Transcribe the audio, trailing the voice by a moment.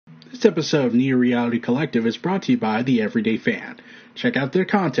This episode of Neo Reality Collective is brought to you by The Everyday Fan. Check out their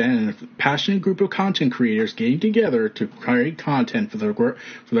content and a passionate group of content creators getting together to create content for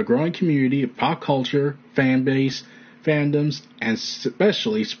the growing community of pop culture, fan base, fandoms, and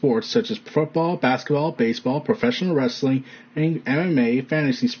especially sports such as football, basketball, baseball, professional wrestling, and MMA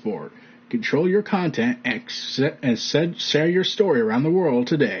fantasy sport. Control your content and share your story around the world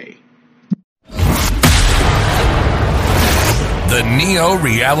today. The Neo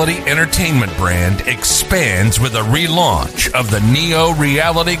Reality Entertainment brand expands with a relaunch of the Neo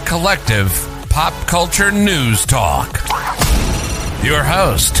Reality Collective Pop Culture News Talk. Your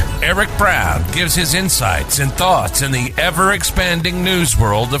host, Eric Brown, gives his insights and thoughts in the ever-expanding news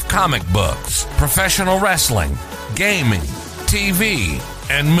world of comic books, professional wrestling, gaming, TV,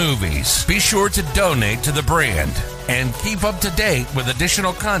 and movies. Be sure to donate to the brand and keep up to date with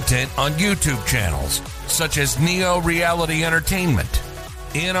additional content on YouTube channels such as Neo Reality Entertainment,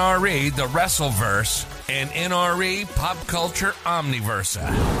 NRE The Wrestleverse, and NRE Pop Culture Omniversa.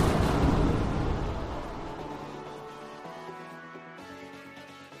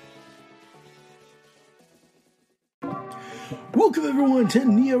 Welcome everyone to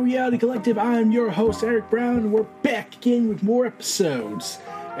Neo Reality Collective. I'm your host Eric Brown, and we're back again with more episodes.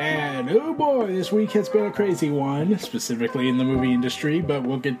 And oh boy, this week has been a crazy one, specifically in the movie industry, but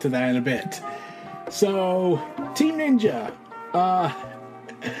we'll get to that in a bit. So, Team Ninja, Ninja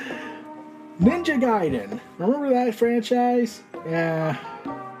Gaiden, remember that franchise? Yeah.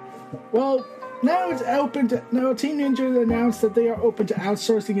 Well, now it's open to. Now, Team Ninja announced that they are open to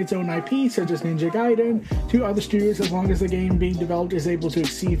outsourcing its own IP, such as Ninja Gaiden, to other studios as long as the game being developed is able to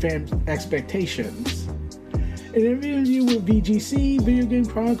exceed fan expectations. In an interview with VGC, Video Game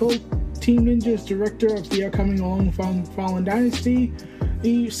Chronicle, Team Ninja's director of the upcoming Long Fallen Dynasty,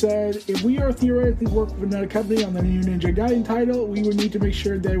 he said, "If we are theoretically working with another company on the new Ninja Gaiden title, we would need to make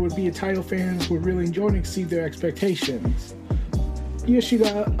sure that it would be a title fans would really enjoy and exceed their expectations."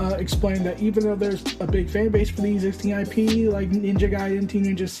 Yoshida explained that even though there's a big fan base for the existing IP, like Ninja Gaiden, Team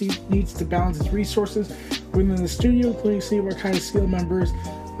Ninja needs to balance its resources within the studio, including see what kind of skill members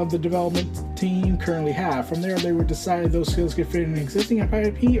of the development team currently have. From there, they would decide if those skills could fit in an existing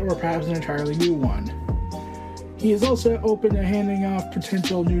IP or perhaps an entirely new one. He is also open to handing off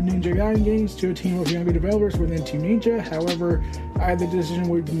potential new Ninja Gaiden games to a team of younger developers within Team Ninja. However, either decision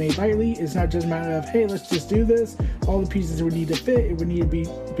would be made lightly. It's not just a matter of, hey, let's just do this. All the pieces would need to fit. It would need to be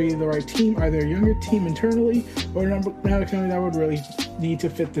the right team, either a younger team internally or another company that would really need to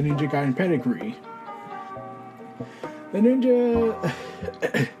fit the Ninja Gaiden pedigree. The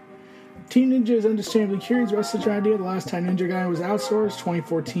Team Ninja is understandably curious about such an idea. The last time Ninja Gaiden was outsourced,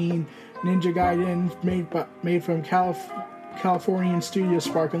 2014, Ninja Gaiden, made from Californian studio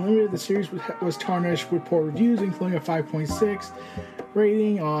Spark Unlimited. The series was tarnished with poor reviews, including a 5.6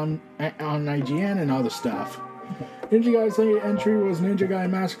 rating on IGN and other stuff. Ninja Gaiden's latest entry was Ninja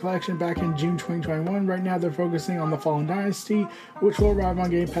Gaiden Master Collection back in June 2021. Right now they're focusing on the Fallen Dynasty, which will arrive on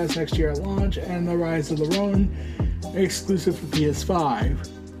Game Pass next year at launch, and the Rise of the Ronin, exclusive for PS5.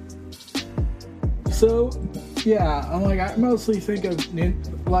 So, yeah, I mostly think of,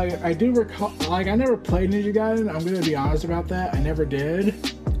 I do recall, I never played Ninja Gaiden. I'm going to be honest about that. I never did.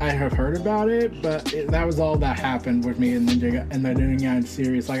 I have heard about it, but that was all that happened with me in the Ninja Gaiden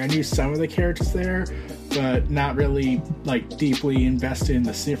series. I knew some of the characters there, but not really, deeply invested in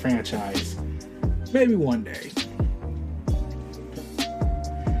the franchise. Maybe one day.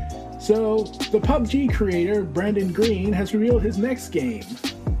 So, the PUBG creator, Brendan Green, has revealed his next game.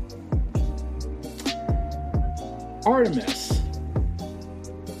 Artemis.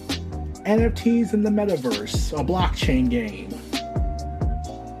 NFTs in the Metaverse, a blockchain game.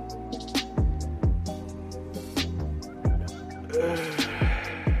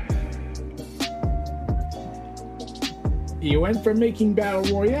 You went from making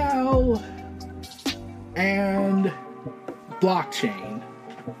Battle Royale and blockchain.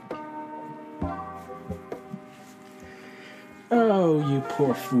 Oh, you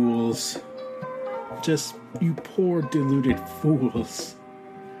poor fools. Just, you poor deluded fools.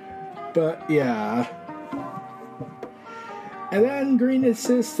 But, yeah. And then Green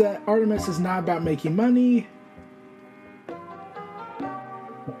insists that Artemis is not about making money.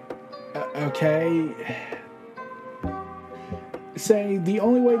 Okay. Saying the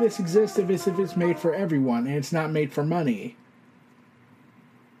only way this exists is if it's made for everyone, and it's not made for money.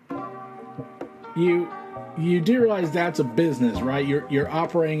 You do realize that's a business, right? You're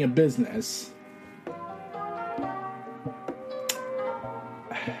operating a business.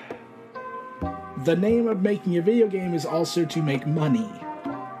 The name of making a video game is also to make money.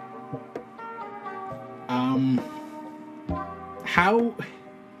 How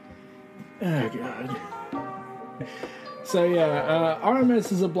Oh, God. So, yeah,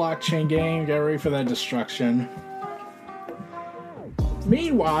 Artemis is a blockchain game. Get ready for that destruction.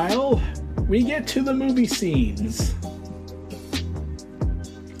 Meanwhile, we get to the movie scenes.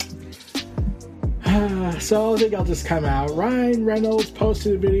 So I think I'll just come out. Ryan Reynolds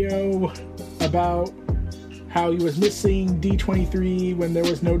posted a video about how he was missing D23 when there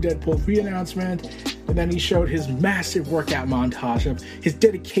was no Deadpool 3 announcement. And then he showed his massive workout montage of his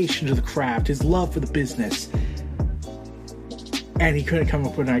dedication to the craft, his love for the business. And he couldn't come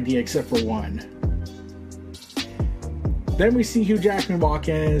up with an idea except for one. Then we see Hugh Jackman walk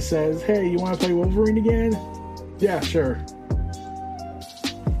in and says, "Hey, you want to play Wolverine again?" "Yeah, sure."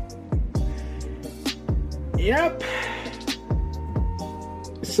 Yep.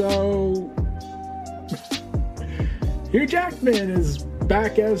 So Hugh Jackman is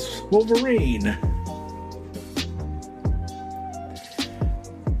back as Wolverine.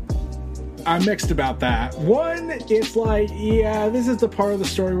 I'm mixed about that. One, it's like, yeah, this is the part of the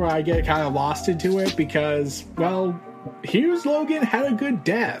story where I get kind of lost into it because, well, Hughes Logan had a good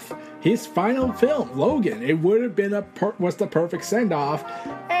death. His final film, Logan, it would have been was the perfect send-off,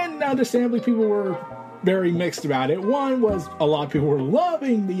 and understandably people were very mixed about it. One was a lot of people were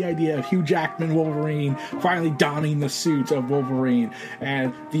loving the idea of Hugh Jackman Wolverine finally donning the suit of Wolverine,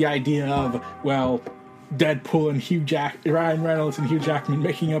 and the idea of, well, Deadpool and Ryan Reynolds and Hugh Jackman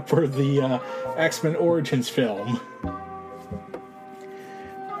making up for the X-Men Origins film.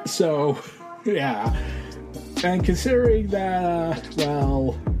 So, yeah. And considering that,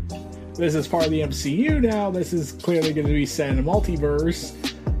 well, this is part of the MCU now, this is clearly going to be set in a multiverse.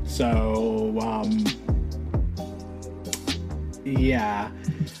 So, yeah.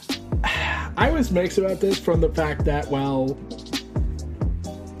 I was mixed about this from the fact that, well,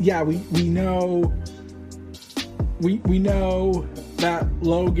 yeah, we know that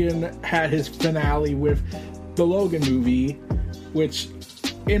Logan had his finale with the Logan movie, which,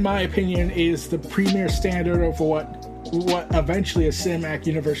 in my opinion, is the premier standard of what eventually a cinematic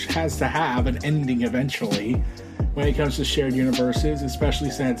universe has to have, an ending eventually, when it comes to shared universes, especially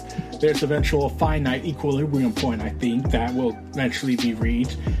since there's eventual finite equilibrium point, I think, that will eventually be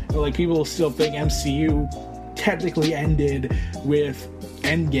reached. Like, people still think MCU technically ended with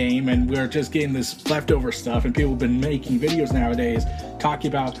Endgame, and we're just getting this leftover stuff, and people have been making videos nowadays talking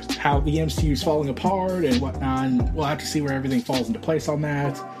about how the MCU is falling apart and whatnot, and we'll have to see where everything falls into place on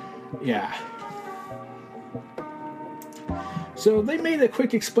that. Yeah. So they made a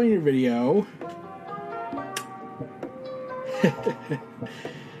quick explainer video.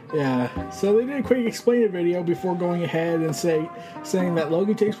 Yeah, so they did a quick explainer video before going ahead and saying that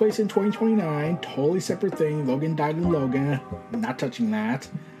Logan takes place in 2029, totally separate thing. Logan died in Logan, not touching that.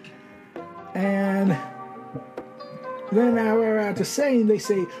 And then after saying, they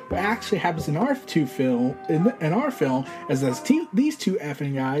say what actually happens in our film, as these two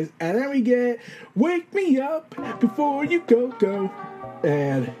effing guys, and then we get "Wake Me Up Before You Go,"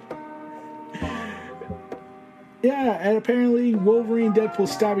 and yeah, and apparently Wolverine and Deadpool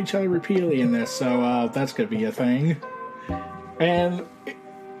stab each other repeatedly in this, so that's gonna be a thing. And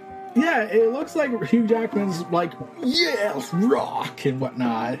yeah, it looks like Hugh Jackman's like, "Yeah, rock," and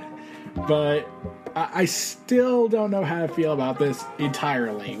whatnot, but I still don't know how to feel about this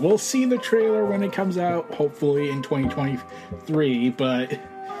entirely. We'll see the trailer when it comes out, hopefully in 2023, but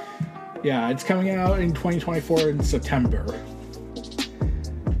yeah, it's coming out in 2024 in September.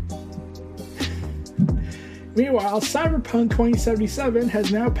 Meanwhile, Cyberpunk 2077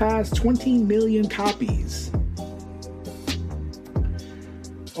 has now passed 20 million copies.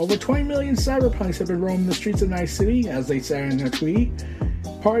 Over 20 million Cyberpunks have been roaming the streets of Night City, as they said in their tweet,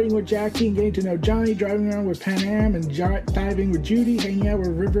 partying with Jackie and getting to know Johnny, driving around with Pan Am and diving with Judy, hanging out with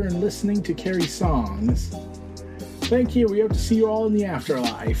River and listening to Carrie's songs. Thank you, we hope to see you all in the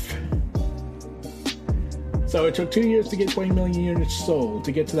afterlife. So it took 2 years to get 20 million units sold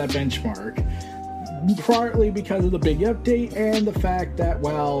to get to that benchmark. Partly because of the big update and the fact that,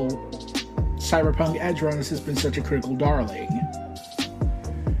 well, Cyberpunk Edgerunners has been such a critical darling.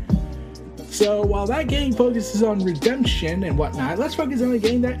 So while that game focuses on redemption and whatnot, let's focus on a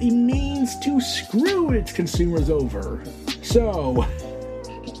game that it means to screw its consumers over. So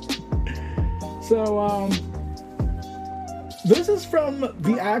this is from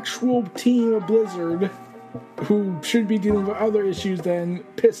the actual team of Blizzard, who should be dealing with other issues than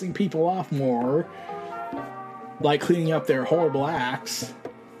pissing people off more, like cleaning up their horrible acts.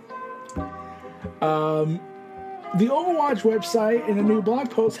 The Overwatch website in a new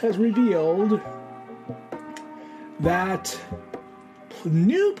blog post has revealed that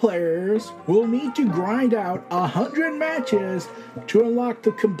new players will need to grind out 100 matches to unlock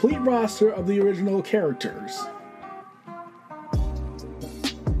the complete roster of the original characters.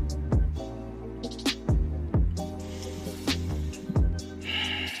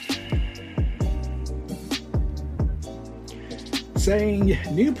 Saying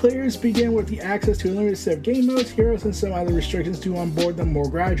new players begin with the access to a limited set of game modes, heroes, and some other restrictions to onboard them more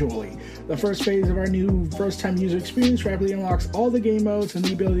gradually. The first phase of our new first-time user experience rapidly unlocks all the game modes and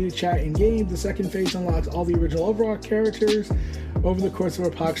the ability to chat in-game. The second phase unlocks all the original Overwatch characters over the course of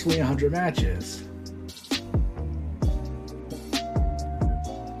approximately 100 matches.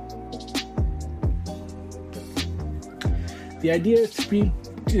 The idea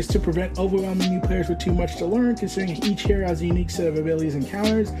is to prevent overwhelming new players with too much to learn, considering each hero has a unique set of abilities and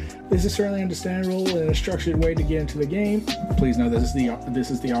counters. This is certainly understandable and a structured way to get into the game. Please note this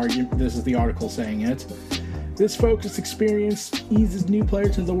is the article saying it. This focused experience eases new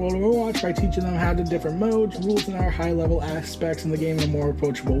players into the world of Overwatch by teaching them how to different modes, rules, and other high-level aspects in the game in a more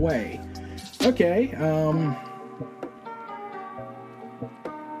approachable way. Okay, oh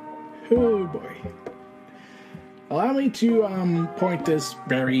boy. Allow me to point this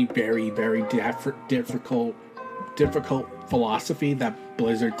very, very, very difficult philosophy that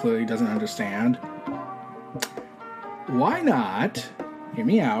Blizzard clearly doesn't understand. Why not, hear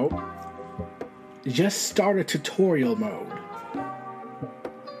me out, just start a tutorial mode?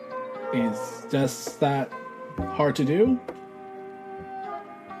 Is just that hard to do?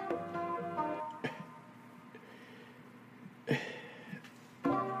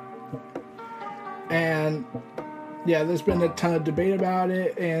 And yeah, there's been a ton of debate about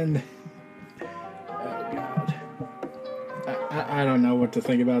it, and oh god, I don't know what to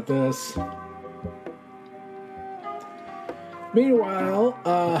think about this. Meanwhile,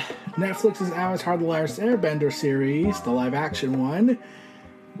 Netflix's Avatar: The Last Airbender series, the live-action one,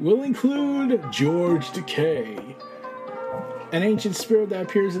 will include George Takei, an ancient spirit that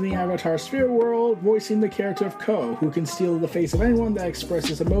appears in the Avatar spirit world, voicing the character of Ko, who can steal the face of anyone that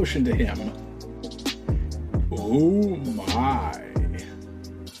expresses emotion to him. Oh my.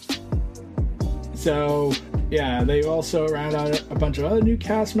 So, yeah, they've also rounded out a bunch of other new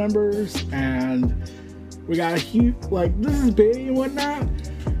cast members, and we got a huge, this is big and whatnot.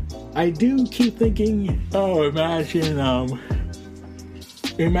 I do keep thinking, imagine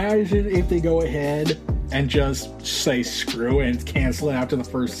if they go ahead and just say screw it and cancel it after the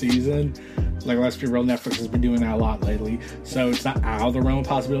first season. Let's be real, Netflix has been doing that a lot lately, so it's not out of the realm of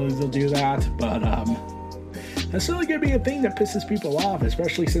possibilities they'll do that, but, that's certainly going to be a thing that pisses people off,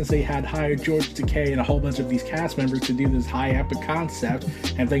 especially since they had hired George Takei and a whole bunch of these cast members to do this high epic concept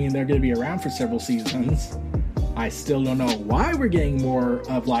and thinking they're going to be around for several seasons. I still don't know why we're getting more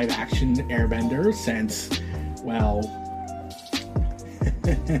of live action Airbender since, well,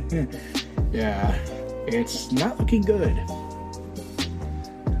 yeah, it's not looking good.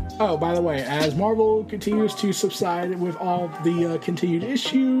 Oh, by the way, as Marvel continues to subside with all the continued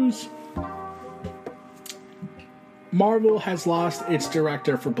issues, Marvel has lost its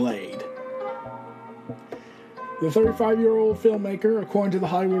director for Blade. The 35-year-old filmmaker, according to the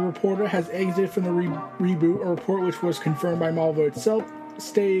Hollywood Reporter, has exited from the reboot, a report which was confirmed by Marvel itself,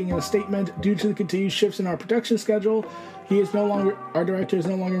 stating in a statement, due to the continued shifts in our production schedule, our director is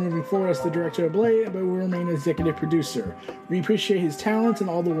no longer moving forward as the director of Blade, but will remain executive producer. We appreciate his talents and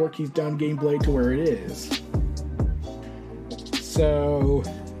all the work he's done getting Blade to where it is. So,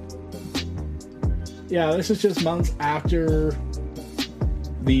 yeah, this is just months after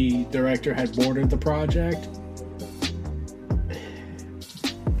the director had boarded the project.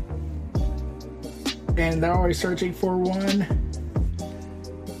 And they're always searching for one.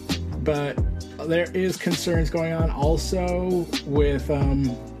 But there is concerns going on also with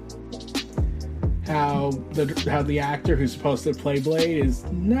how the actor who's supposed to play Blade is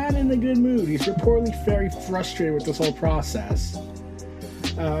not in a good mood. He's reportedly very frustrated with this whole process.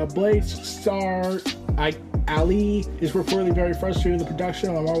 Blade star Ali is reportedly very frustrated with the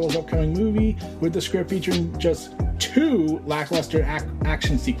production of Marvel's upcoming movie, with the script featuring just 2 lackluster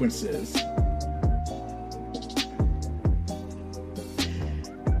action sequences.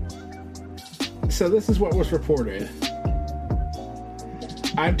 So this is what was reported.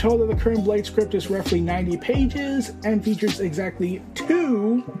 I'm told that the current Blade script is roughly 90 pages and features exactly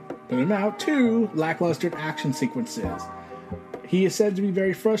 2 lackluster action sequences. He is said to be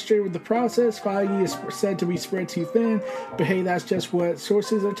very frustrated with the process. Feige is said to be spread too thin, but hey, that's just what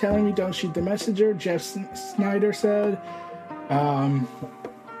sources are telling me. Don't shoot the messenger, Jeff Snyder said.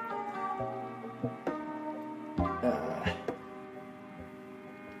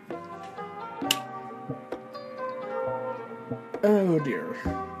 Oh dear.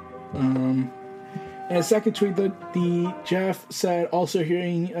 In a second tweet, the Jeff said, also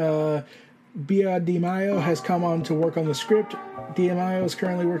hearing Bia DiMaio has come on to work on the script. DiMaio is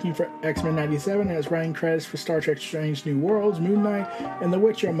currently working for X-Men 97 and has writing credits for Star Trek Strange New Worlds, Moon Knight, and The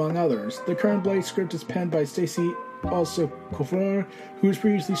Witcher, among others. The current Blade script is penned by Stacey also Kofor, who was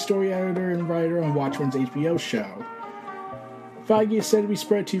previously story editor and writer on Watchmen's HBO show. Feige is said to be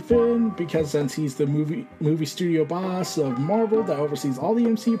spread too thin because since he's the movie studio boss of Marvel that oversees all the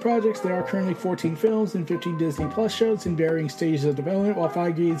MCU projects, there are currently 14 films and 15 Disney Plus shows in varying stages of development, while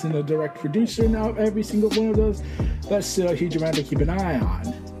Feige is a direct producer now of every single one of those. That's still a huge amount to keep an eye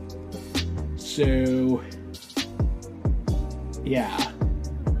on. So, yeah.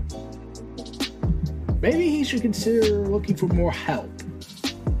 Maybe he should consider looking for more help.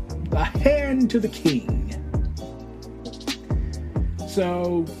 A hand to the king.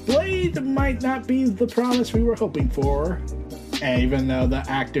 So, Blade might not be the promise we were hoping for, even though the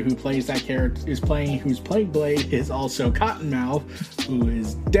actor who plays that character who's playing Blade is also Cottonmouth, who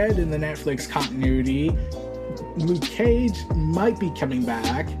is dead in the Netflix continuity. Luke Cage might be coming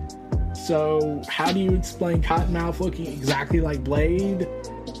back. So, how do you explain Cottonmouth looking exactly like Blade?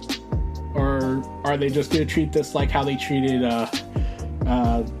 Or are they just going to treat this like how they treated the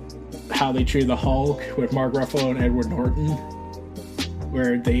Hulk with Mark Ruffalo and Edward Norton?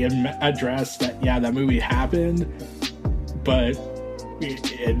 Where they addressed that, yeah, that movie happened, but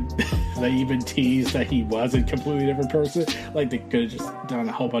they even teased that he was a completely different person. Like, they could have just done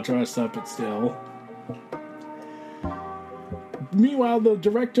a whole bunch of other stuff, but still. Meanwhile, the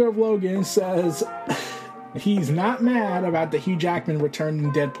director of Logan says he's not mad about the Hugh Jackman return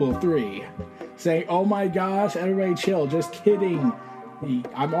in Deadpool 3. Saying, oh my gosh, everybody chill, just kidding.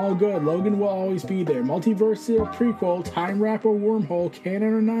 I'm all good. Logan will always be there. Multiversal, prequel, time wrap or wormhole,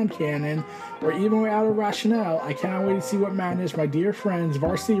 canon or non-canon, or even without a rationale, I cannot wait to see what madness my dear friends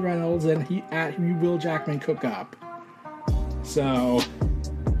Varsity Reynolds and Will Jackman cook up. So,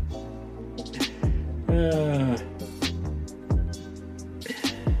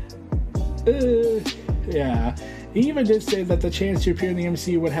 yeah. He even did say that the chance to appear in the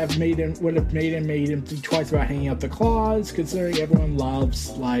MCU would have made him think twice about hanging up the claws, considering everyone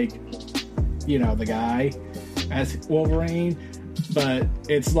loves, like, you know, the guy as Wolverine. But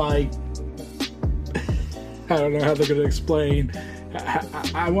it's like, I don't know how they're going to explain.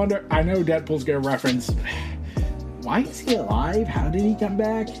 I wonder, I know Deadpool's going to reference, why is he alive? How did he come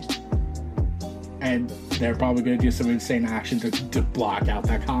back? And they're probably going to do some insane action to block out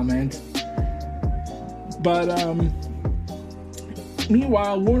that comment. But,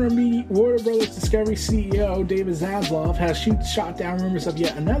 meanwhile, Warner Brothers Discovery CEO David Zaslav has shot down rumors of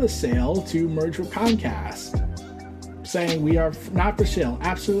yet another sale to merge with Comcast, saying, we are not for sale,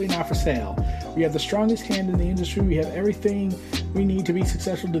 absolutely not for sale. We have the strongest hand in the industry. We have everything we need to be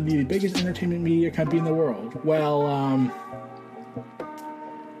successful to be the biggest entertainment media company in the world. Well,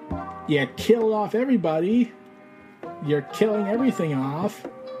 you killed off everybody. You're killing everything off.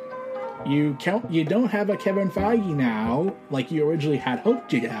 You don't have a Kevin Feige now, like you originally had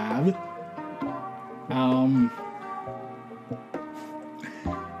hoped you'd have.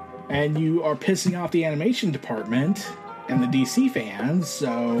 And you are pissing off the animation department and the DC fans,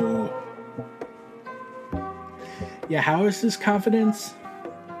 so... Yeah, how is this confidence?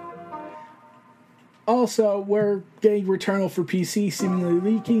 Also, we're getting Returnal for PC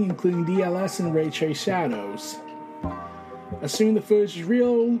seemingly leaking, including DLS and ray trace shadows. Assuming the footage is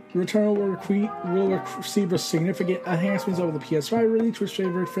real, Returnal will receive significant enhancements over the PS5 release, which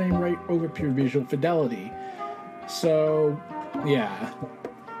favored frame rate over pure visual fidelity. So, yeah.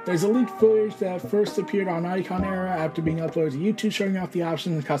 There's a leaked footage that first appeared on Icon Era after being uploaded to YouTube, showing off the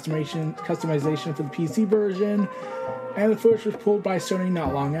options and customization for the PC version, and the footage was pulled by Sony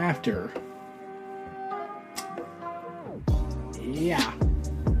not long after. Yeah.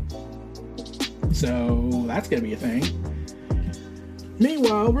 So, that's gonna be a thing.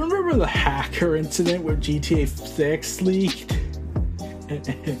 Meanwhile, remember the hacker incident where GTA 6 leaked?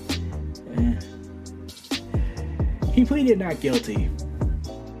 He pleaded not guilty.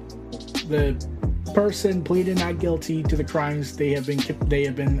 The person pleaded not guilty to the crimes they have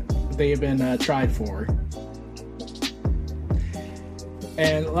been tried for.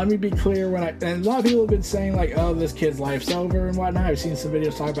 And let me be clear, and a lot of people have been saying, like, oh, this kid's life's over and whatnot. I've seen some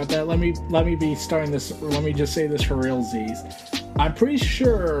videos talk about that. Let me just say this for realsies. I'm pretty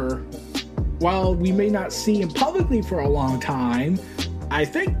sure, while we may not see him publicly for a long time, I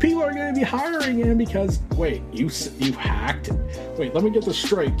think people are going to be hiring him because, wait, you hacked? Wait, let me get this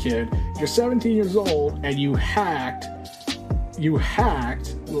straight, kid. You're 17 years old and you hacked,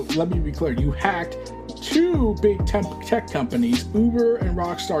 let me be clear, you hacked two big tech companies, Uber and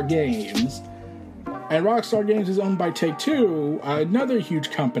Rockstar Games. And Rockstar Games is owned by Take-Two, another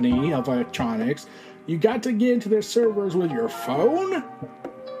huge company of electronics. You got to get into their servers with your phone?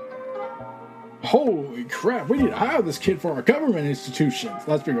 Holy crap, we need to hire this kid for our government institutions.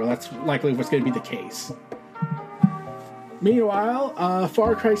 Let's be real, that's likely what's going to be the case. Meanwhile,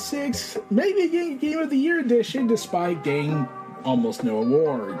 Far Cry 6 may be getting Game of the Year edition despite getting almost no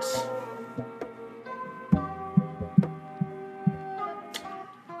awards.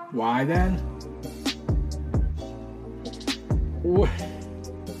 Why then?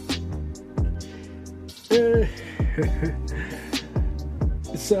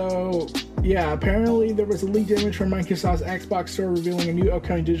 So, yeah, apparently there was a leaked image from Microsoft's Xbox store revealing a new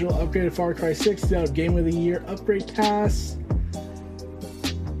upcoming digital upgraded Far Cry 6 without Game of the Year upgrade pass.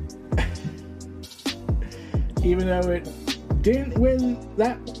 Even though it didn't win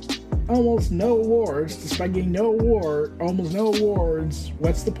that almost no awards, despite getting almost no awards,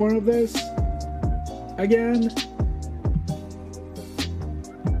 what's the point of this? Again?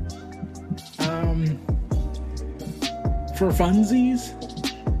 For funsies?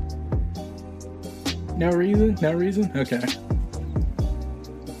 No reason? No reason? Okay.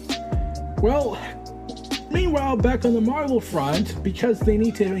 Well, meanwhile, back on the Marvel front, because they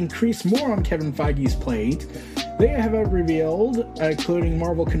need to increase more on Kevin Feige's plate, they have revealed, including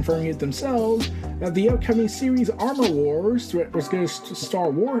Marvel confirming it themselves, that the upcoming series Armor Wars was going to star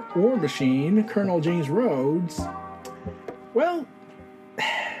War Machine, Colonel James Rhodes. Well,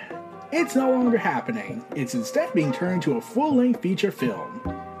 it's no longer happening. It's instead being turned into a full-length feature film.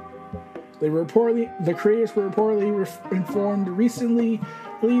 The creators were reportedly informed recently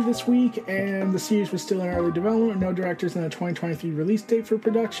this week, and the series was still in early development, with no directors and a 2023 release date for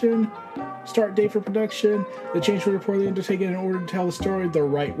production. Start date for production. The change was reportedly undertaken in order to tell the story the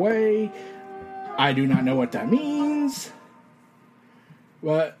right way. I do not know what that means.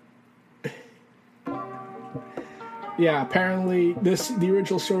 But yeah, apparently the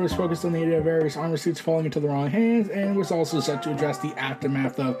original story was focused on the idea of various armor suits falling into the wrong hands, and was also set to address the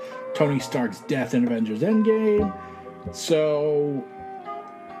aftermath of Tony Stark's death in Avengers Endgame. So,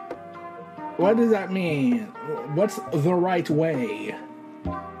 what does that mean? What's the right way?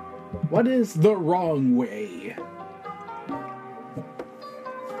 What is the wrong way?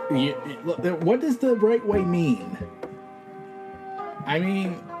 What does the right way mean? I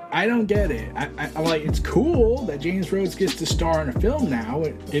mean, I don't get it. I'm like, it's cool that James Rhodes gets to star in a film now,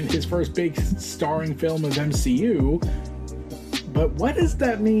 in his first big starring film of MCU, but what does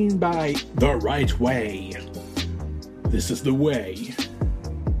that mean by the right way? This is the way.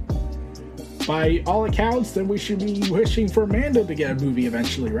 By all accounts, then we should be wishing for Mando to get a movie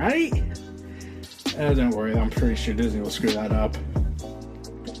eventually, right? Don't worry, I'm pretty sure Disney will screw that up.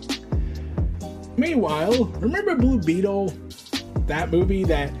 Meanwhile, remember Blue Beetle? That movie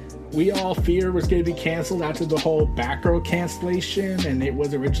that we all feared was going to be canceled after the whole Batgirl cancellation, and it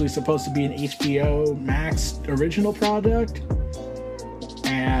was originally supposed to be an HBO Max original product.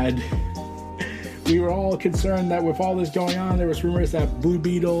 And we were all concerned that with all this going on, there was rumors that Blue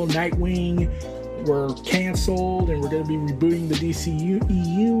Beetle, Nightwing were canceled, and we're going to be rebooting the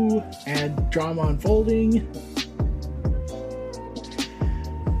DCU and drama unfolding.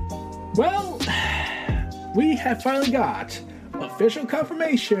 Well, we have finally got official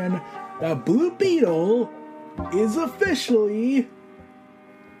confirmation that Blue Beetle is officially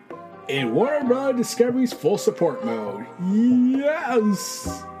in Warner Bros. Discovery's full support mode.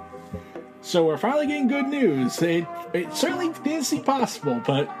 Yes! So we're finally getting good news. It certainly didn't seem possible,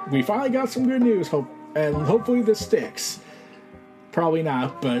 but we finally got some good news, and hopefully this sticks. Probably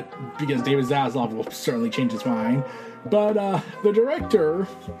not, but because David Zaslav will certainly change his mind. But the director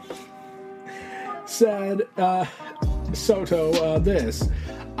said, Soto, this.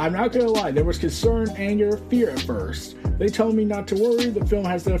 I'm not gonna lie, there was concern, anger, fear at first. They told me not to worry, the film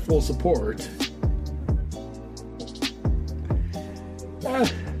has their full support.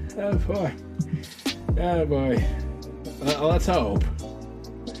 Oh boy. Oh boy. Let's hope.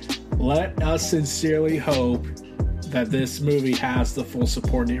 Let us sincerely hope that this movie has the full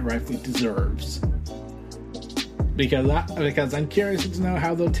support it rightfully deserves. Because I'm curious to know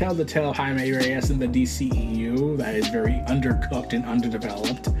how they'll tell the tale of Jaime Reyes in the DCEU that is very undercooked and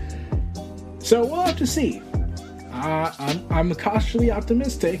underdeveloped. So we'll have to see. I'm cautiously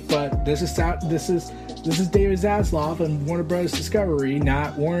optimistic, but this is David Zaslav and Warner Bros. Discovery,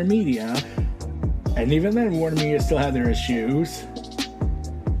 not Warner Media. And even then, Warner Media still had their issues.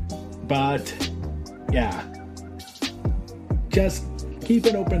 But yeah, just keep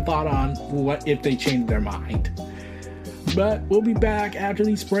an open thought on what if they change their mind. But we'll be back after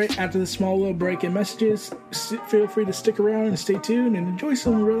this small little break in messages. Feel free to stick around and stay tuned and enjoy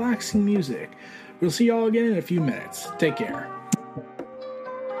some relaxing music. We'll see y'all again in a few minutes. Take care.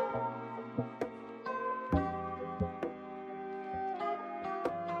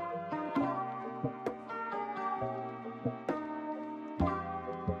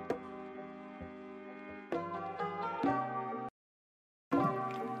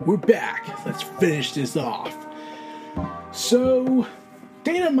 We're back. Let's finish this off. So,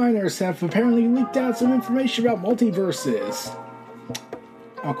 data miners have apparently leaked out some information about multiverses.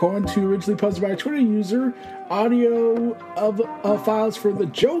 According to originally posted by a Twitter user, audio of files for the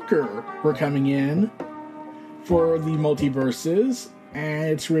Joker were coming in for the multiverses, and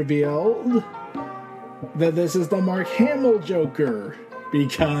it's revealed that this is the Mark Hamill Joker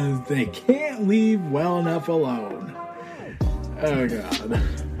because they can't leave well enough alone. Oh god.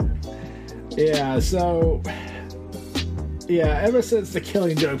 Yeah, so... Yeah, ever since The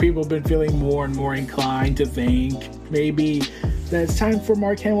Killing Joke, people have been feeling more and more inclined to think maybe that it's time for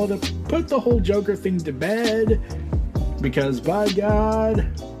Mark Hamill to put the whole Joker thing to bed. Because, by God,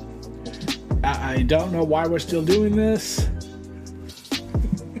 I don't know why we're still doing this.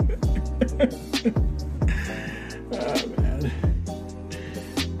 Oh, man.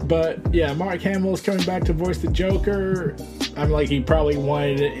 But, yeah, Mark Hamill is coming back to voice the Joker. I'm like, he probably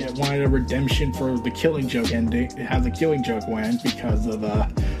wanted a redemption for the Killing Joke ending, how the Killing Joke went, because of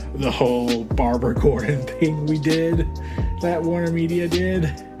the whole Barbara Gordon thing we did, that Warner Media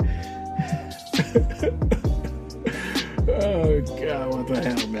did. Oh god, what the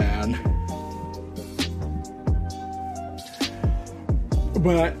hell, man.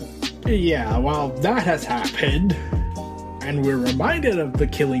 But yeah, while that has happened, and we're reminded of the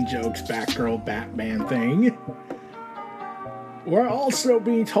Killing Joke's Batgirl Batman thing, we're also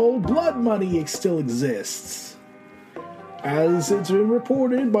being told blood money still exists. As it's been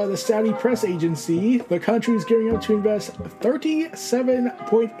reported by the Saudi press agency, the country is gearing up to invest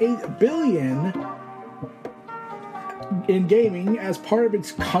 $37.8 billion in gaming as part of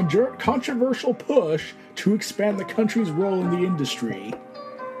its controversial push to expand the country's role in the industry.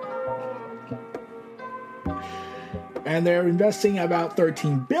 And they're investing about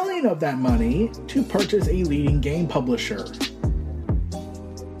 $13 billion of that money to purchase a leading game publisher.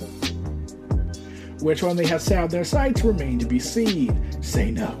 Which one they have set on their sites remain to be seen.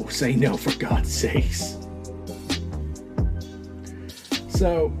 Say no for God's sakes.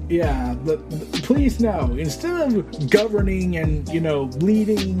 So, yeah, please know, instead of governing and,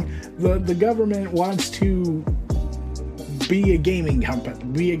 leading, the government wants to be a gaming company,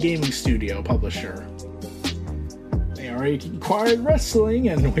 be a gaming studio publisher. They already acquired wrestling,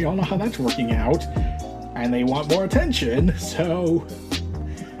 and we all know how that's working out. And they want more attention, so,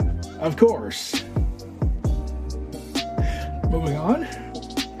 of course. Moving on.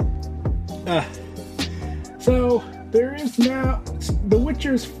 So, there is now... The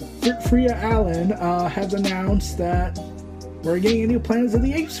Witcher's Freya Allen has announced that we're getting a new Planet of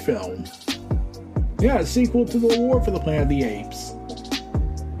the Apes film. Yeah, a sequel to the War for the Planet of the Apes.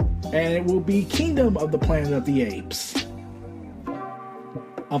 And it will be Kingdom of the Planet of the Apes.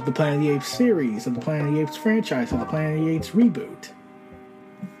 Of the Planet of the Apes series, of the Planet of the Apes franchise, of the Planet of the Apes reboot.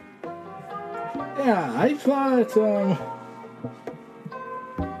 Yeah,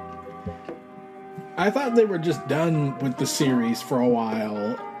 I thought they were just done with the series for a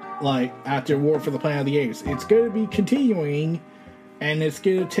while, like after War for the Planet of the Apes. It's going to be continuing, and it's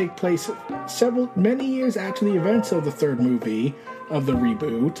going to take place many years after the events of the third movie of the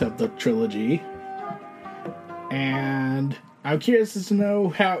reboot of the trilogy. And I'm curious to know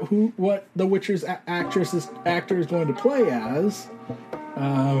what The Witcher's actor is going to play as.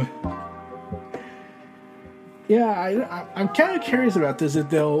 Yeah, I'm kind of curious about this. If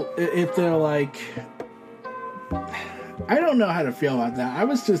they're like, I don't know how to feel about that. I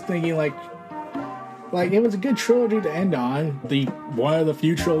was just thinking like it was a good trilogy to end on. One of the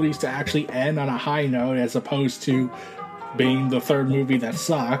few trilogies to actually end on a high note, as opposed to being the third movie that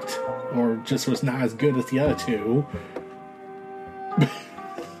sucked or just was not as good as the other two.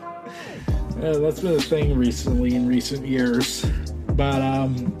 Yeah, that's been a thing recently in recent years. But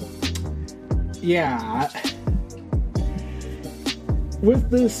yeah. With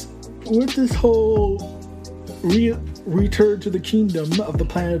this whole return to the kingdom of the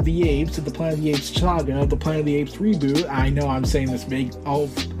Planet of the Apes, of the Planet of the Apes saga, of the Planet of the Apes reboot, I know I'm saying this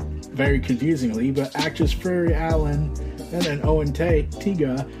very confusingly, but actress Freya Allen and then Owen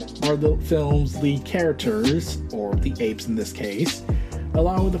Tega are the film's lead characters, or the apes in this case.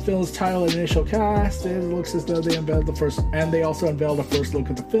 Along with the film's title and initial cast, it looks as though they also unveiled the first look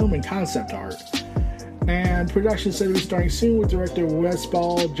at the film and concept art. And production said to be starting soon with director Wes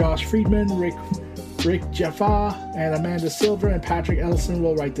Ball, Josh Friedman, Rick Jaffa, and Amanda Silver, and Patrick Ellison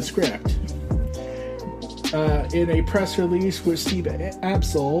will write the script. In a press release with Steve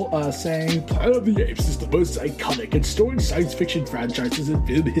Absol saying, Planet of the Apes is the most iconic and storied science fiction franchises in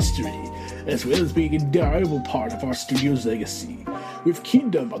film history, as well as being an invaluable part of our studio's legacy. With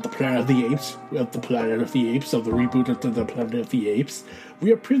Kingdom of the Planet of the Apes, of the reboot of the Planet of the Apes,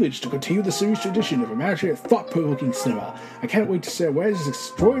 we are privileged to continue the series' tradition of imaginative, thought-provoking cinema. I can't wait to see Wes's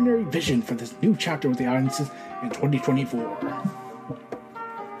extraordinary vision for this new chapter with the audiences in 2024.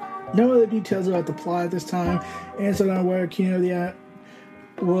 No other details about the plot at this time, and so on whether Kingdom of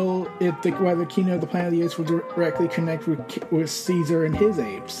the Kingdom of the Planet of the Apes will directly connect with Caesar and his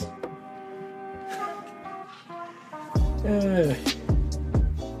apes.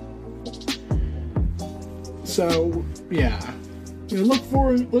 So, yeah.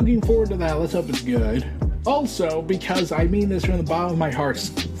 Looking forward to that. Let's hope it's good. Also, because I mean this from the bottom of my heart,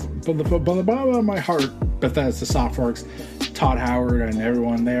 from the bottom of my heart, Bethesda Softworks, Todd Howard, and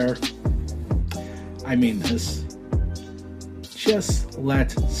everyone there, I mean this. Just let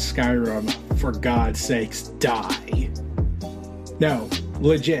Skyrim, for God's sakes, die. No,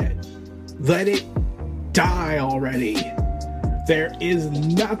 legit. Let it die already. There is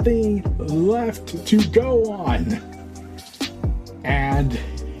nothing left to go on. And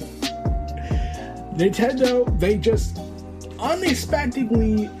Nintendo, they just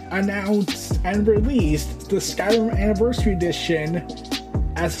unexpectedly announced and released the Skyrim Anniversary Edition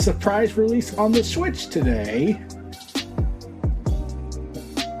as a surprise release on the Switch today.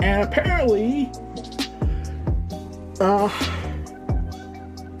 And apparently, from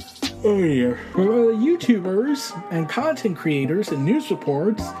other YouTubers and content creators and news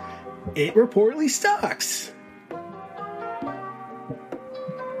reports, it reportedly sucks.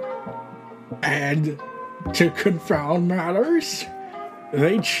 And to confound matters,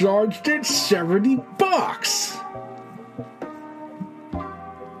 they charged it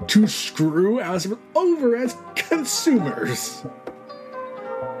 $70 to screw us over as consumers.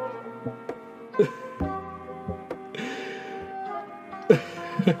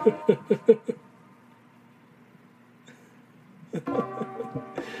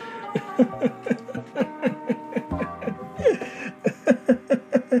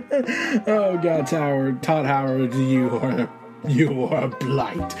 Oh God, Todd Howard, you are a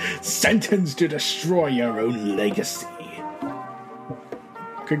blight, sentenced to destroy your own legacy.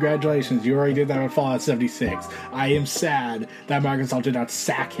 Congratulations, you already did that with Fallout 76. I am sad that Microsoft did not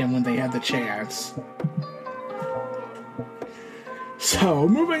sack him when they had the chance. So,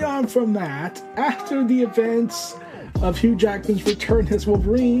 moving on from that, after the events of Hugh Jackman's return as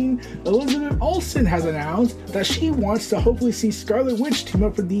Wolverine, Elizabeth Olsen has announced that she wants to hopefully see Scarlet Witch team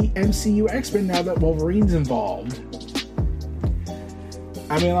up with the MCU X-Men now that Wolverine's involved.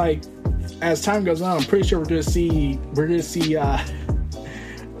 I mean, like, as time goes on, I'm pretty sure we're gonna see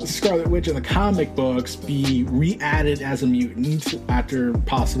Scarlet Witch in the comic books be re-added as a mutant after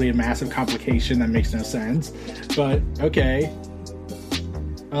possibly a massive complication that makes no sense. But okay.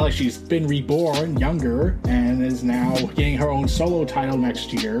 Well, like, she's been reborn younger and is now getting her own solo title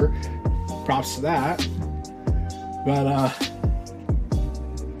next year. Props to that. But,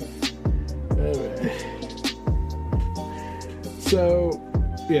 so,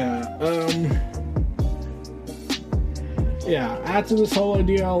 yeah, after this whole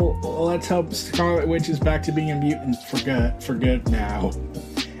ordeal, let's hope Scarlet Witch is back to being a mutant for good now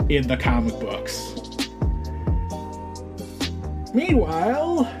in the comic books.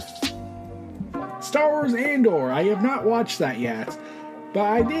 Meanwhile, Star Wars Andor. I have not watched that yet, but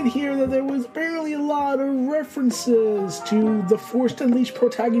I did hear that there was apparently a lot of references to the Force Unleashed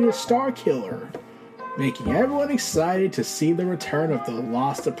protagonist Starkiller, making everyone excited to see the return of the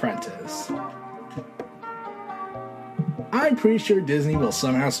Lost Apprentice. I'm pretty sure Disney will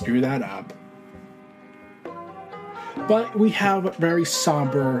somehow screw that up. But we have very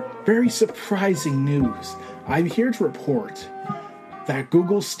somber, very surprising news. I'm here to report that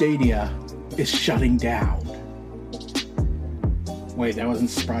Google Stadia is shutting down. Wait, that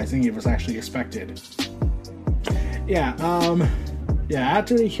wasn't surprising. It was actually expected.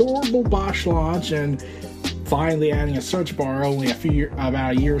 After a horrible botch launch and finally adding a search bar only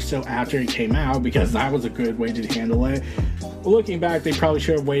about a year or so after it came out, because that was a good way to handle it. Looking back, they probably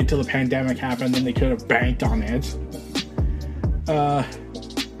should have waited till the pandemic happened, then they could have banked on it.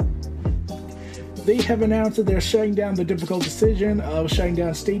 They have announced that they're shutting down the difficult decision of shutting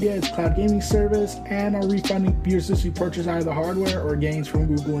down Stadia, its cloud gaming service, and are refunding users who purchase either the hardware or games from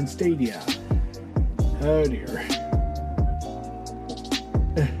Google and Stadia. Oh dear.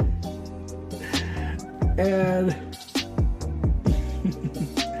 And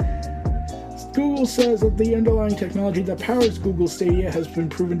Google says that the underlying technology that powers Google Stadia has been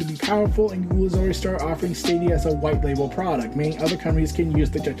proven to be powerful, and Google has already started offering Stadia as a white label product, meaning other companies can use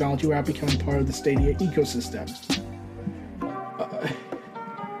the technology without becoming part of the Stadia ecosystem.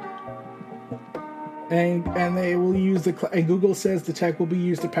 And they will use and Google says the tech will be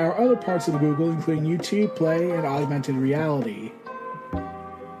used to power other parts of Google, including YouTube, Play, and augmented reality.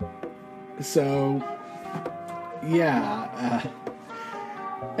 So, yeah.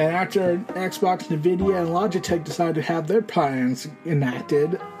 And after Xbox, Nvidia, and Logitech decided to have their plans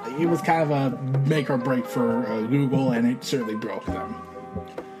enacted, it was kind of a make or break for Google, and it certainly broke them.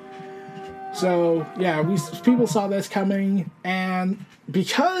 So, yeah, people saw this coming, and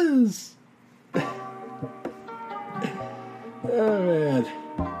because... Oh,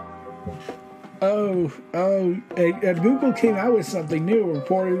 man. And Google came out with something new,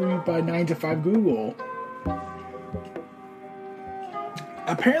 reported by 9to5 Google.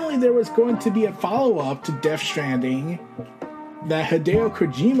 Apparently there was going to be a follow-up to Death Stranding that Hideo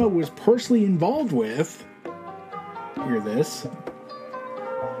Kojima was personally involved with. Hear this.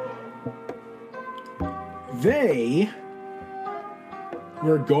 They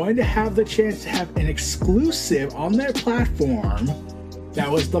were going to have the chance to have an exclusive on their platform that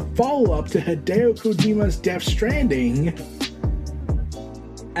was the follow-up to Hideo Kojima's Death Stranding,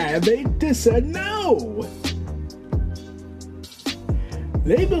 and they just said no.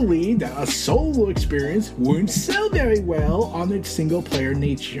 They believed that a solo experience wouldn't sell very well on its single-player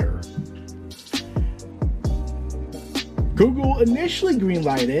nature. Google initially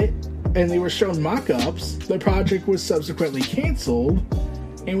greenlighted it, and they were shown mock-ups. The project was subsequently canceled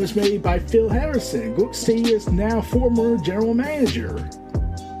and was made by Phil Harrison, Google Stadia's now former general manager.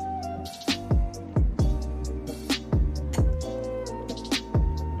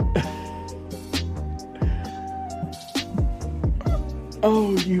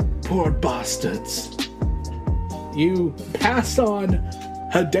 Oh, you poor bastards. You passed on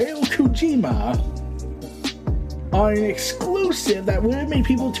Hideo Kojima on an exclusive that would have made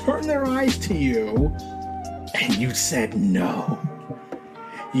people turn their eyes to you, and you said no.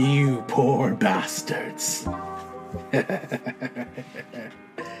 You poor bastards.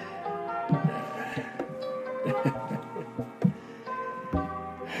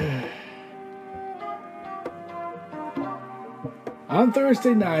 On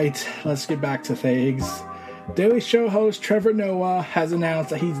Thursday night, let's get back to things. Daily Show host Trevor Noah has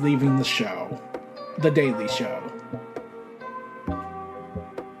announced that he's leaving the show. The Daily Show.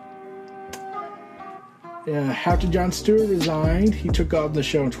 After Jon Stewart resigned, he took over the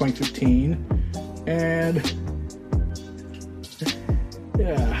show in 2015. And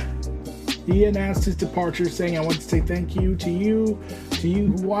he announced his departure, saying, "I want to say thank you to you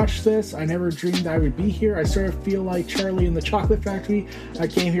who watched this. I never dreamed I would be here. I sort of feel like Charlie in the Chocolate Factory. I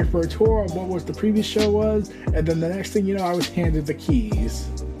came here for a tour of what was the previous show was, and then the next thing you know, I was handed the keys."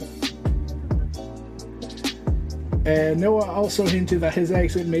 And Noah also hinted that his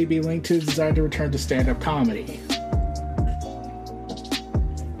exit may be linked to his desire to return to stand-up comedy.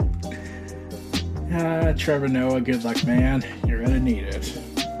 Trevor Noah, good luck, man. You're gonna need it.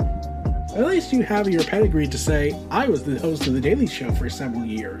 At least you have your pedigree to say, I was the host of The Daily Show for several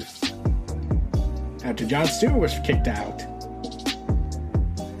years. After Jon Stewart was kicked out.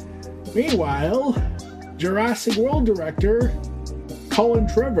 Meanwhile, Jurassic World director Colin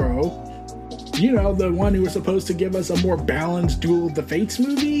Trevorrow, you know, the one who was supposed to give us a more balanced Duel of the Fates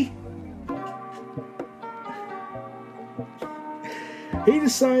movie, he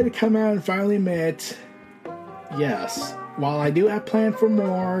decided to come out and finally admit, yes, while I do have planned for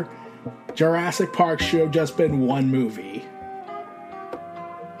more, Jurassic Park should have just been one movie.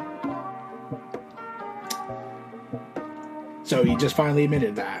 So he just finally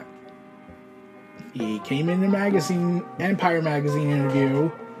admitted that. He came in the Empire magazine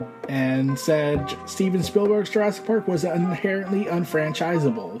interview and said Steven Spielberg's Jurassic Park was inherently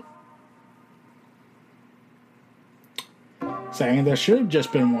unfranchisable, saying there should have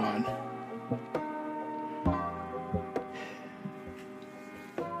just been one.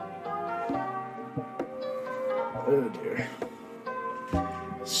 Oh dear.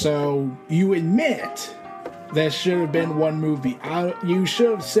 So you admit there should have been one movie. You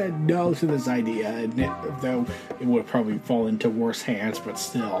should have said no to this idea, though it would probably fall into worse hands, but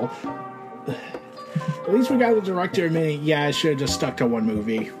still. At least we got the director admitting, yeah, I should have just stuck to one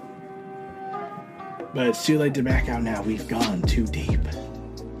movie. But it's too late to back out now. We've gone too deep.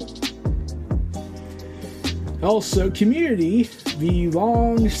 Also, Community, the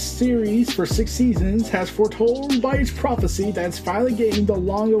long series for 6 seasons, has foretold by its prophecy that it's finally getting the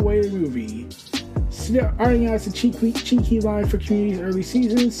long-awaited movie. starting out as a cheeky line for Community's early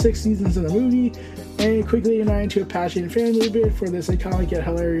seasons, 6 seasons in the movie, and quickly united into a passionate fan movement for this iconic yet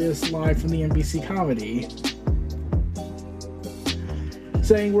hilarious line from the NBC comedy.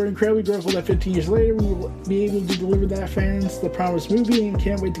 Saying, "We're incredibly grateful that 15 years later we will be able to deliver that fans the promised movie and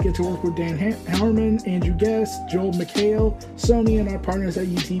can't wait to get to work with Dan Howerman, Andrew Guest, Joel McHale, Sony, and our partners at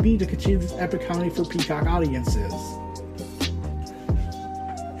UTV to continue this epic comedy for Peacock audiences."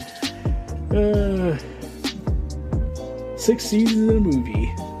 6 seasons in a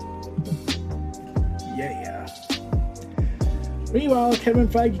movie. Yeah. Meanwhile, Kevin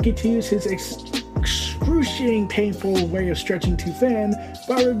Feige continues his excruciating, painful way of stretching too thin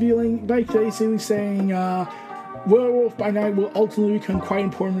by basically saying Werewolf by Night will ultimately become quite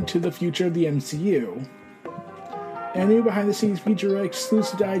important to the future of the MCU. And a new behind-the-scenes feature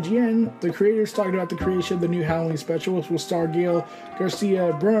exclusive to IGN, the creators talked about the creation of the new Halloween special, which will star Gael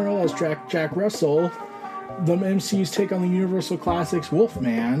Garcia Bernal as Jack Russell, the MCU's take on the Universal Classics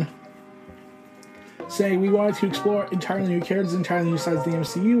Wolfman, saying, "We wanted to explore entirely new characters, entirely new sides of the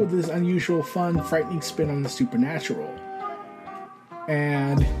MCU with this unusual, fun, frightening spin on the supernatural."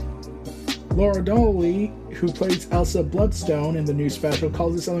 And Laura Donnelly, who plays Elsa Bloodstone in the new special,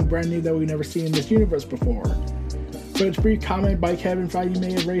 calls it something brand new that we've never seen in this universe before. But its brief comment by Kevin Feige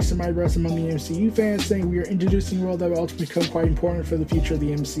may have raised some eyebrows among the MCU fans, saying, "We are introducing a world that will ultimately become quite important for the future of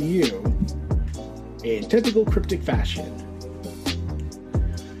the MCU." In typical cryptic fashion.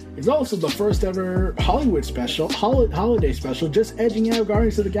 It's also the first ever Hollywood special, holiday special, just edging out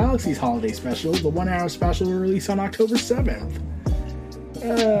Guardians of the Galaxy's holiday special, the 1-hour special released on October 7th.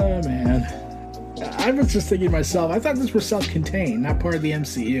 Oh, man. I was just thinking to myself, I thought this was self-contained, not part of the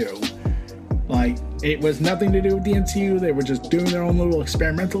MCU. Like, it was nothing to do with the MCU, they were just doing their own little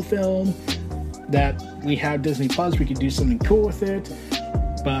experimental film, that we have Disney Plus, we could do something cool with it.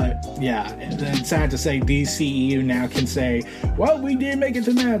 But, yeah, it's sad to say DCEU now can say, well, we did make it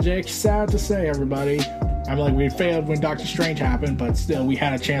to Magic. Sad to say, everybody. I'm like, we failed when Doctor Strange happened, but still, we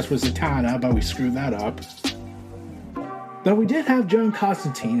had a chance with Zatanna, but we screwed that up. Though we did have John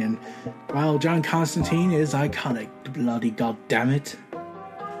Constantine, and, well, John Constantine is iconic. Bloody goddammit.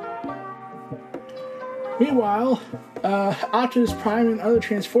 Meanwhile, Optimus Prime and other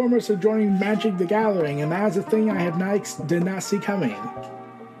Transformers are joining Magic the Gathering, and that is a thing I did not see coming.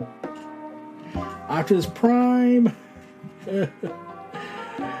 Optimus Prime,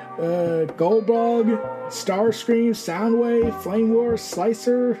 Goldbug, Starscream, Soundwave, Flame War,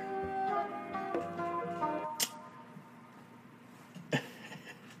 Slicer.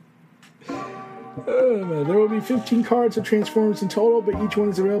 There will be 15 cards of Transformers in total, but each one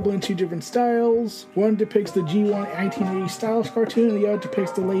is available in 2 different styles. One depicts the G1 1980 Styles cartoon, and the other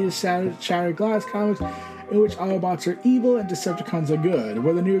depicts the latest Shattered Glass comics, in which Autobots are evil and Decepticons are good.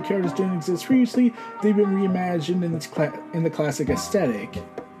 Where the newer characters didn't exist previously, they've been reimagined in the classic aesthetic.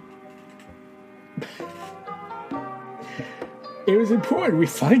 It was important we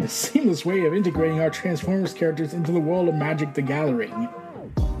find a seamless way of integrating our Transformers characters into the world of Magic the Gathering,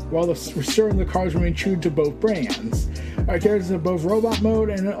 while restoring the cards remain true to both brands. Our characters have both robot mode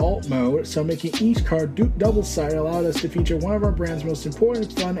and an alt mode, so making each card double-sided allowed us to feature one of our brand's most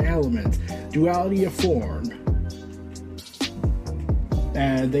important fun elements, duality of form.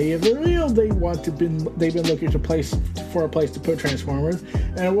 And they have revealed they've been looking for a place to put Transformers,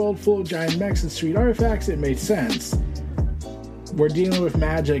 and a world full of giant mechs and sweet artifacts. It made sense. We're dealing with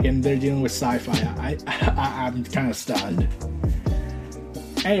magic and they're dealing with sci-fi. I'm kind of stunned.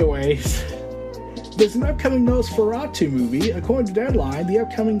 Anyways, there's an upcoming Nosferatu movie. According to Deadline, the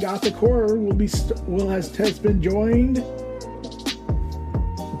upcoming gothic horror has been joined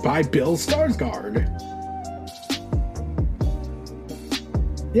by Bill Skarsgård.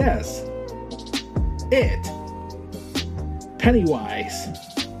 Yes, Pennywise.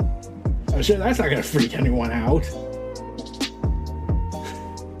 I'm sure that's not going to freak anyone out.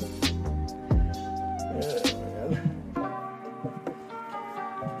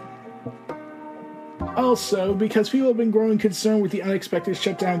 Also, because people have been growing concerned with the unexpected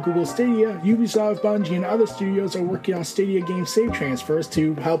shutdown of Google Stadia, Ubisoft, Bungie, and other studios are working on Stadia game save transfers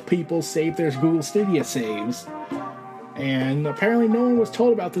to help people save their Google Stadia saves. And apparently no one was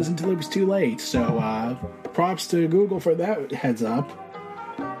told about this until it was too late, so props to Google for that heads up.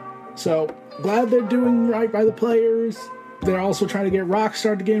 So, glad they're doing right by the players. They're also trying to get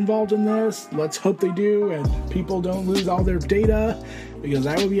Rockstar to get involved in this. Let's hope they do, and people don't lose all their data, because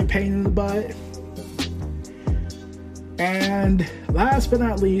that would be a pain in the butt. And last but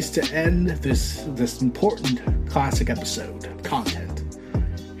not least, to end this important classic episode of content,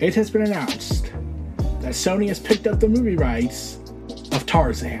 it has been announced that Sony has picked up the movie rights of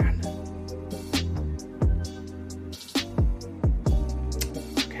Tarzan.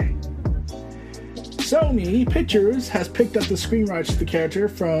 Sony Pictures has picked up the screen rights to the character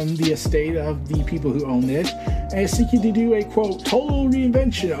from the estate of the people who own it, and is seeking to do a, quote, total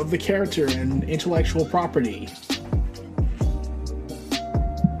reinvention of the character and intellectual property.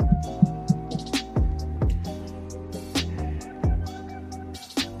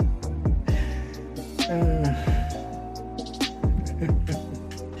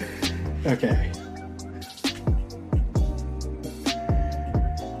 Okay.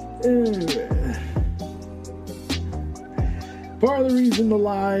 Part of the reason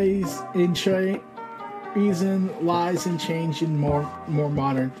lies in change in more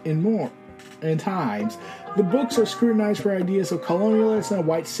modern times. The books are scrutinized for ideas of colonialism, a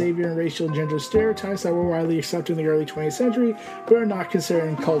white savior, and racial and gender stereotypes that were widely accepted in the early 20th century, but are not considered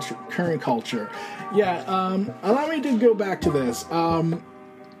in current culture. Yeah, allow me to go back to this.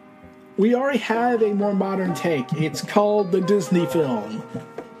 We already have a more modern take. It's called the Disney film,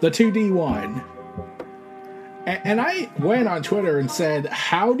 the 2D one. And I went on Twitter and said,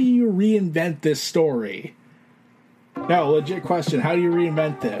 how do you reinvent this story? No, legit question. How do you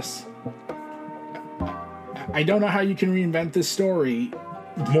reinvent this? I don't know how you can reinvent this story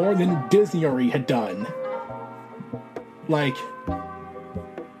more than Disney already had done. Like,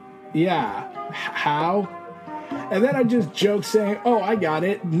 yeah, how? And then I just joked saying, oh, I got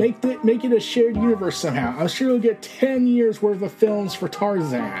it. Make it a shared universe somehow. I'm sure you'll get 10 years worth of films for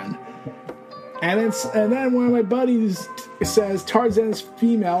Tarzan. And then one of my buddies says Tarzan's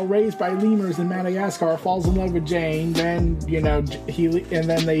female, raised by lemurs in Madagascar, falls in love with Jane. Then, they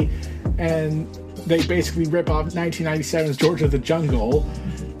basically rip off 1997's George of the Jungle.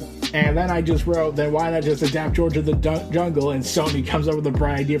 And then I just wrote, then why not just adapt George of the Jungle? And Sony comes up with a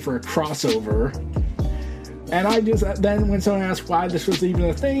bright idea for a crossover. And then when someone asked why this was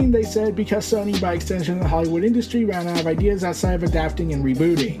even a thing, they said because Sony, by extension of the Hollywood industry, ran out of ideas outside of adapting and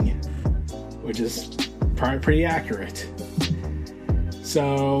rebooting. Which is probably pretty accurate.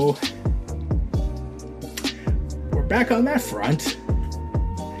 So, we're back on that front.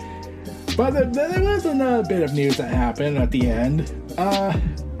 But there was another bit of news that happened at the end.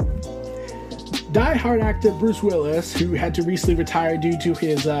 Die Hard actor Bruce Willis, who had to recently retire due to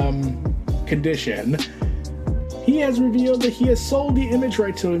his condition, he has revealed that he has sold the image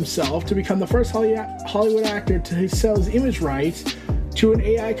right to himself to become the first Hollywood actor to sell his image rights to an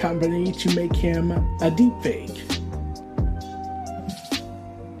AI company to make him a deepfake.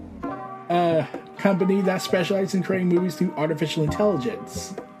 A company that specializes in creating movies through artificial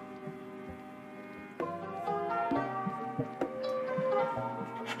intelligence.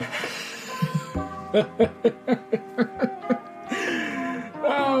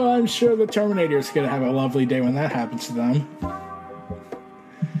 Oh, I'm sure the Terminator's gonna have a lovely day when that happens to them.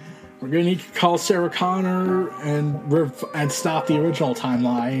 We're going to need to call Sarah Connor and stop the original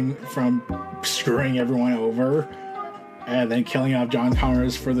timeline from screwing everyone over and then killing off John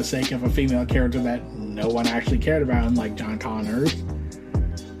Connors for the sake of a female character that no one actually cared about, unlike John Connors.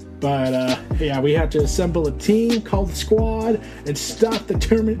 But, yeah, we have to assemble a team called the Squad and stop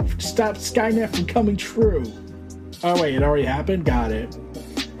Skynet from coming true. Oh, wait, it already happened? Got it.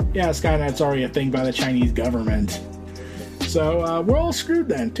 Yeah, Skynet's already a thing by the Chinese government. So, we're all screwed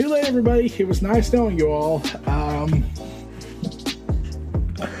then. Too late, everybody. It was nice knowing you all.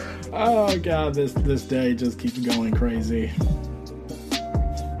 Oh, God, this day just keeps going crazy.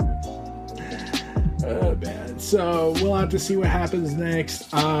 Oh, man. So, we'll have to see what happens next.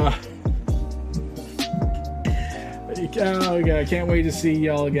 Oh, God, I can't wait to see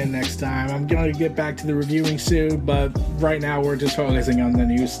y'all again next time. I'm going to get back to the reviewing soon, but right now we're just focusing on the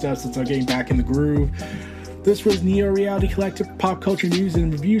news stuff since I'm getting back in the groove. This was Neo Reality Collective Pop Culture News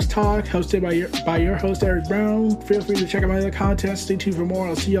and Reviews Talk, hosted by your host, Eric Brown. Feel free to check out my other content. Stay tuned for more.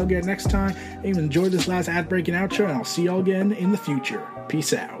 I'll see y'all again next time. And enjoy this last ad-breaking outro, and I'll see y'all again in the future.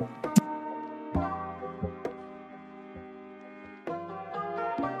 Peace out.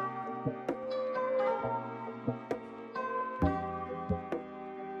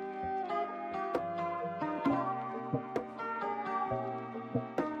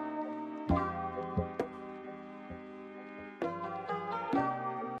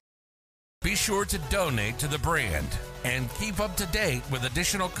 Be sure to donate to the brand and keep up to date with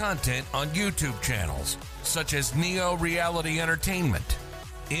additional content on YouTube channels such as Neo Reality Entertainment,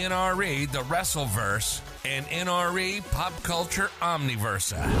 NRE The Wrestleverse, and NRE Pop Culture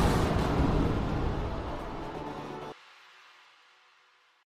Omniversa.